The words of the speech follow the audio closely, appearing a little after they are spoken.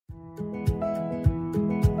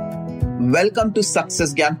Welcome to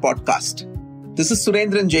Success Gyan podcast. This is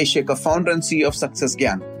Surendran Rajsekar, founder and CEO of Success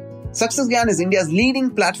Gyan. Success Gyan is India's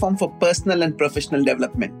leading platform for personal and professional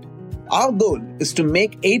development. Our goal is to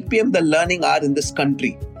make 8 p.m. the learning hour in this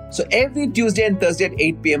country. So every Tuesday and Thursday at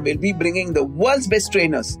 8 p.m. we'll be bringing the world's best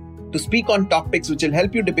trainers to speak on topics which will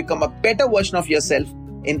help you to become a better version of yourself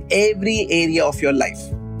in every area of your life.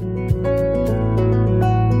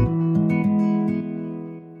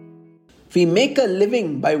 We make a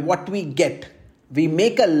living by what we get. We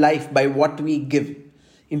make a life by what we give.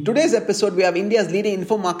 In today's episode, we have India's leading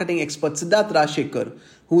info marketing expert, Siddharth Rajsekar,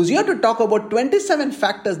 who's here to talk about 27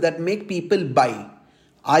 factors that make people buy.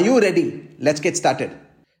 Are you ready? Let's get started.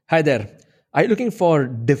 Hi there. Are you looking for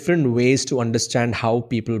different ways to understand how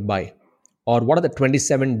people buy? Or what are the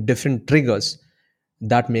 27 different triggers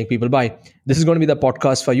that make people buy? This is going to be the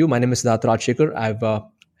podcast for you. My name is Siddharth Rajsekar. I've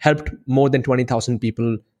helped more than 20,000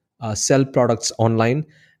 people sell products online.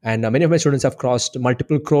 And many of my students have crossed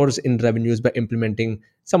multiple crores in revenues by implementing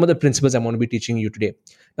some of the principles I'm going to be teaching you today.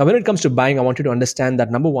 Now, when it comes to buying, I want you to understand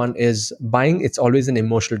that number one is buying, it's always an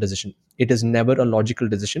emotional decision. It is never a logical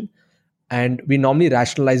decision. And we normally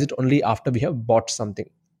rationalize it only after we have bought something.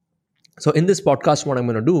 So in this podcast, what I'm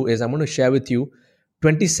going to do is I'm going to share with you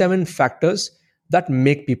 27 factors that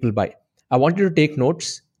make people buy. I want you to take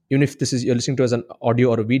notes, even if you're listening to as an audio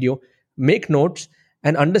or a video, make notes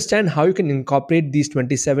and understand how you can incorporate these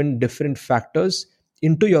 27 different factors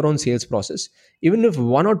into your own sales process. Even if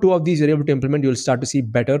one or two of these you're able to implement, you'll start to see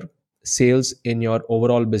better sales in your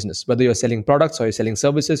overall business, whether you're selling products or you're selling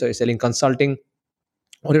services or you're selling consulting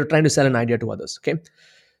or you're trying to sell an idea to others. Okay.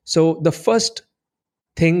 So the first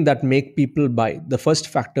thing that make people buy, the first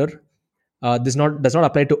factor, does not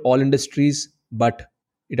apply to all industries, but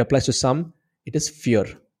it applies to some. It is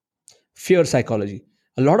fear psychology.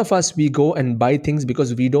 A lot of us, we go and buy things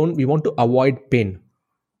because we want to avoid pain,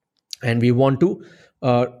 and we want to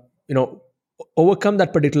overcome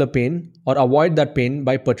that particular pain or avoid that pain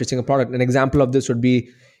by purchasing a product. An example of this would be,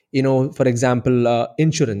 for example,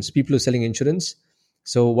 insurance. People who are selling insurance.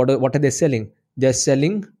 So what are they selling? They're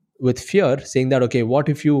selling with fear, saying that, okay, what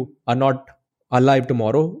if you are not alive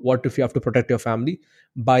tomorrow? What if you have to protect your family?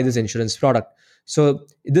 Buy this insurance product. So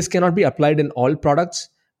this cannot be applied in all products.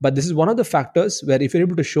 But this is one of the factors where if you're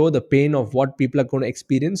able to show the pain of what people are going to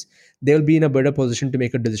experience, they'll be in a better position to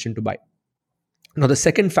make a decision to buy. Now, the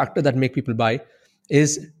second factor that make people buy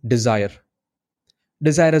is desire.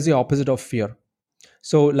 Desire is the opposite of fear.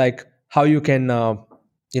 So like how you can,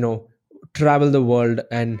 travel the world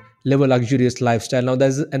and live a luxurious lifestyle. Now,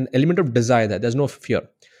 there's an element of desire there. There's no fear.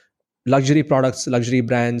 Luxury products, luxury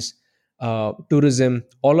brands, tourism,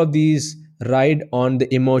 all of these ride on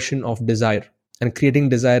the emotion of desire and creating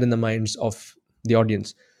desire in the minds of the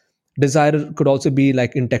audience. Desire could also be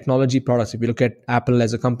like in technology products. If you look at Apple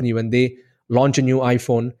as a company, when they launch a new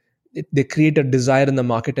iPhone, they create a desire in the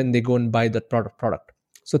market and they go and buy that product.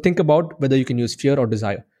 So think about whether you can use fear or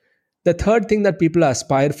desire. The third thing that people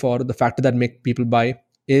aspire for, the factor that make people buy,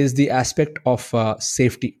 is the aspect of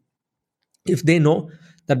safety. If they know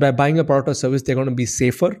that by buying a product or service, they're going to be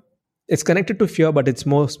safer, it's connected to fear, but it's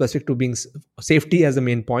more specific to being safety as the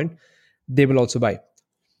main point, they will also buy.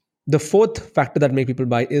 The fourth factor that make people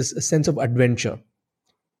buy is a sense of adventure.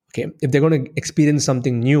 Okay, if they're going to experience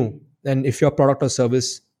something new, and if your product or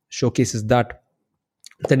service showcases that,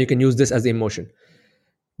 then you can use this as the emotion.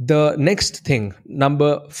 The next thing,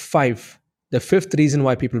 number 5, the fifth reason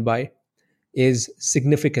why people buy is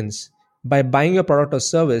significance. By buying a product or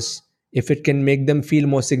service, if it can make them feel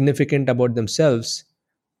more significant about themselves,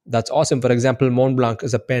 that's awesome. For example, Mont Blanc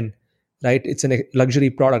is a pen, right? It's a luxury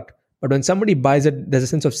product. But when somebody buys it, there's a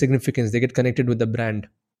sense of significance. They get connected with the brand.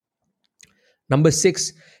 Number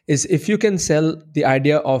 6 is if you can sell the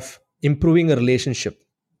idea of improving a relationship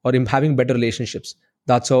or having better relationships,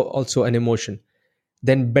 that's also an emotion.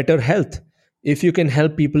 Then better health. If you can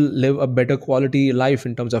help people live a better quality life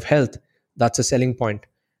in terms of health, that's a selling point.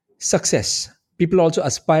 Success. People also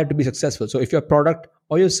aspire to be successful. So if your product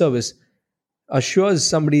or your service assures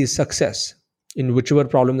somebody's success in whichever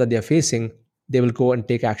problem that they're facing, they will go and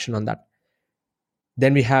take action on that.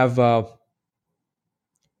 Then we have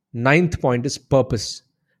 9th point is purpose.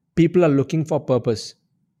 People are looking for purpose.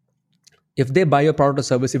 If they buy a product or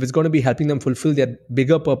service, if it's going to be helping them fulfill their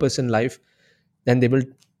bigger purpose in life, then they will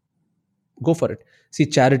go for it. See,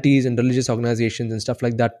 charities and religious organizations and stuff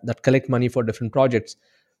like that collect money for different projects.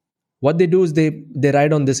 What they do is they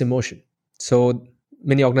ride on this emotion. So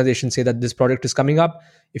many organizations say that this project is coming up.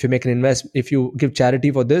 If you make an if you give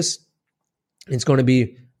charity for this, it's going to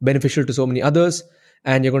be beneficial to so many others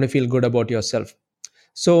and you're going to feel good about yourself.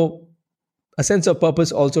 So a sense of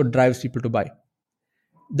purpose also drives people to buy.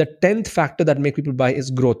 The 10th factor that make people buy is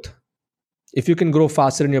growth. If you can grow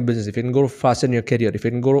faster in your business, if you can grow faster in your career, if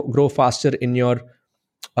you can grow faster in your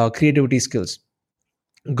creativity skills,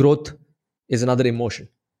 growth is another emotion.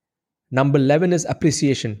 Number 11 is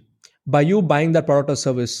appreciation. By you buying that product or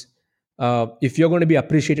service, if you're going to be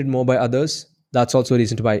appreciated more by others, that's also a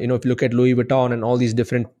reason to buy. If you look at Louis Vuitton and all these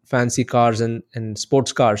different fancy cars and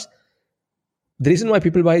sports cars, the reason why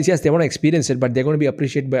people buy is, yes, they want to experience it, but they're going to be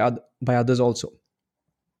appreciated by others also.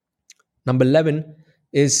 Number 11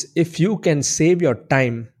 is, if you can save your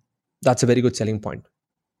time, that's a very good selling point.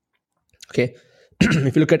 Okay.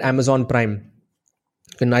 If you look at Amazon Prime,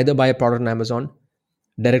 you can either buy a product on Amazon,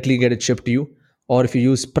 directly get it shipped to you, or if you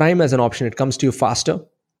use Prime as an option, it comes to you faster.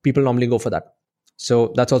 People normally go for that.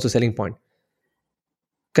 So that's also a selling point.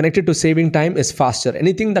 Connected to saving time is faster.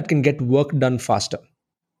 Anything that can get work done faster,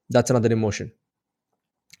 that's another emotion.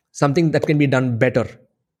 Something that can be done better,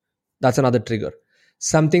 that's another trigger.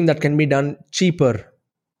 Something that can be done cheaper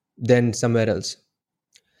than somewhere else.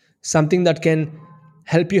 Something that can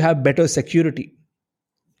help you have better security.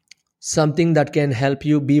 Something that can help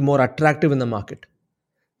you be more attractive in the market.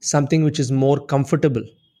 Something which is more comfortable.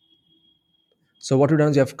 So what we've done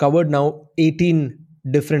is we have covered now 18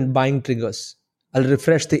 different buying triggers. I'll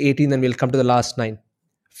refresh the 18 and we'll come to the last 9.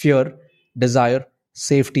 Fear, desire,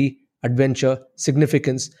 safety, adventure,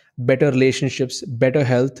 significance, better relationships, better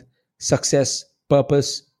health, success,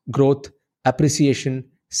 purpose, growth, appreciation,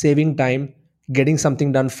 saving time, getting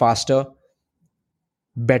something done faster,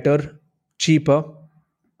 better, cheaper,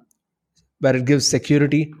 where it gives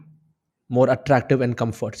security, more attractive and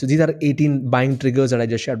comfort. So these are 18 buying triggers that I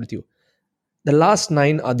just shared with you. The last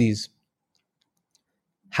 9 are these.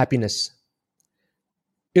 Happiness.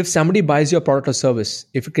 If somebody buys your product or service,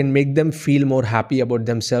 if you can make them feel more happy about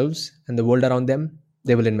themselves and the world around them,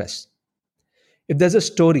 they will invest. If there's a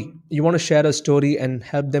story, you want to share a story and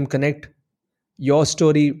help them connect your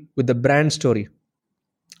story with the brand story,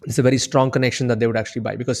 it's a very strong connection that they would actually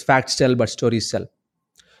buy, because facts tell but stories sell.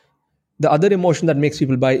 The other emotion that makes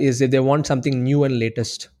people buy is if they want something new and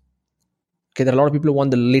latest. Okay, there are a lot of people who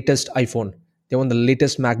want the latest iPhone. They want the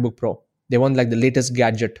latest MacBook Pro. They want like the latest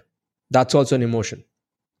gadget. That's also an emotion.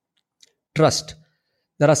 Trust.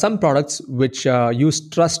 There are some products which use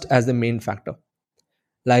trust as the main factor.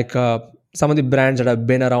 Like some of the brands that have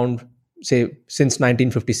been around, say, since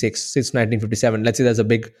 1956, since 1957. Let's say there's a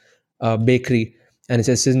big bakery and it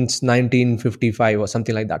says since 1955 or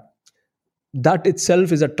something like that. That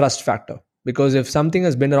itself is a trust factor, because if something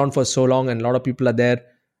has been around for so long and a lot of people are there,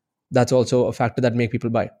 that's also a factor that make people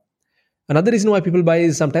buy. Another reason why people buy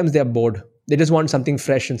is sometimes they are bored. They just want something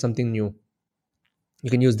fresh and something new. You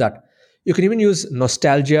can use that. You can even use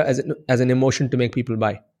nostalgia as an emotion to make people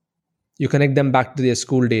buy. You connect them back to their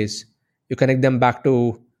school days. You connect them back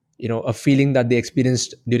to a feeling that they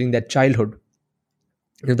experienced during their childhood.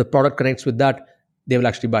 If the product connects with that, they will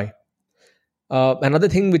actually buy. Another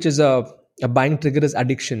thing which is a buying trigger is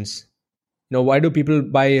addictions. Why do people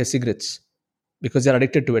buy cigarettes? Because they're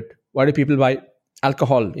addicted to it. Why do people buy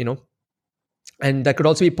alcohol? And that could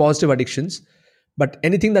also be positive addictions. But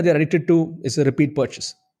anything that they're addicted to is a repeat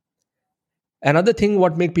purchase. Another thing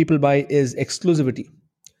what make people buy is exclusivity.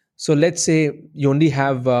 So let's say you only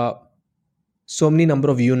have so many number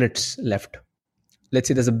of units left. Let's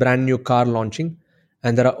say there's a brand new car launching,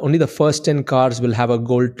 and there are only the first 10 cars will have a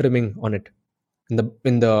gold trimming on it in the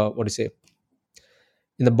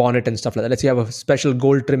in the bonnet and stuff like that. Let's say you have a special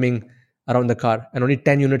gold trimming around the car, and only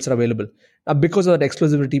 10 units are available. Now, because of that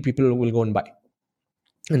exclusivity, people will go and buy.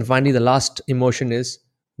 And finally, the last emotion is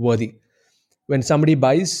worthy. When somebody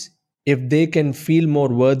buys, if they can feel more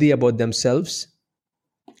worthy about themselves,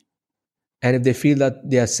 and if they feel that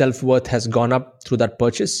their self-worth has gone up through that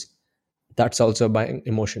purchase, that's also a buying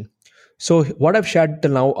emotion. So what I've shared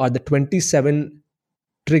till now are the 27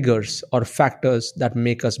 triggers or factors that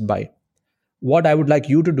make us buy. What I would like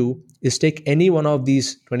you to do is take any one of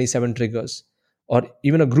these 27 triggers or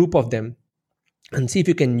even a group of them and see if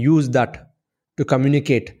you can use that to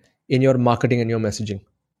communicate in your marketing and your messaging.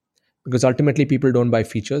 Because ultimately people don't buy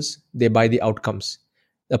features, they buy the outcomes.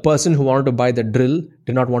 The person who wanted to buy the drill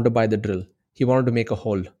did not want to buy the drill. He wanted to make a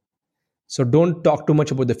hole. So don't talk too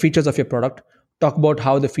much about the features of your product. Talk about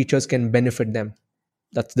how the features can benefit them.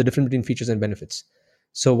 That's the difference between features and benefits.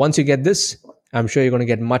 So once you get this, I'm sure you're going to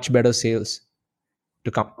get much better sales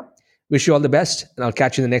to come. Wish you all the best, and I'll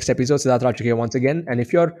catch you in the next episode. Siddharth Rajsekar once again. And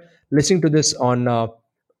if you're listening to this on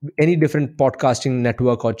any different podcasting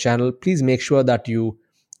network or channel, please make sure that you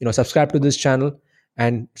subscribe to this channel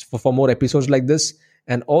and for more episodes like this.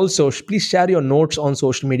 And also, please share your notes on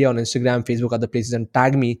social media, on Instagram, Facebook, other places, and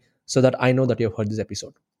tag me so that I know that you've heard this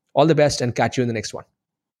episode. All the best, and catch you in the next one.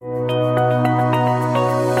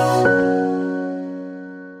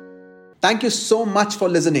 Thank you so much for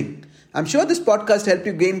listening. I'm sure this podcast helped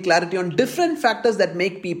you gain clarity on different factors that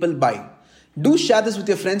make people buy. Do share this with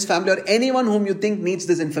your friends, family, or anyone whom you think needs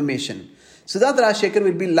this information. Siddharth Rajsekar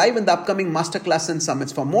will be live in the upcoming masterclass and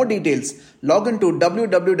summits. For more details, log on to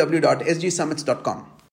www.sgsummits.com.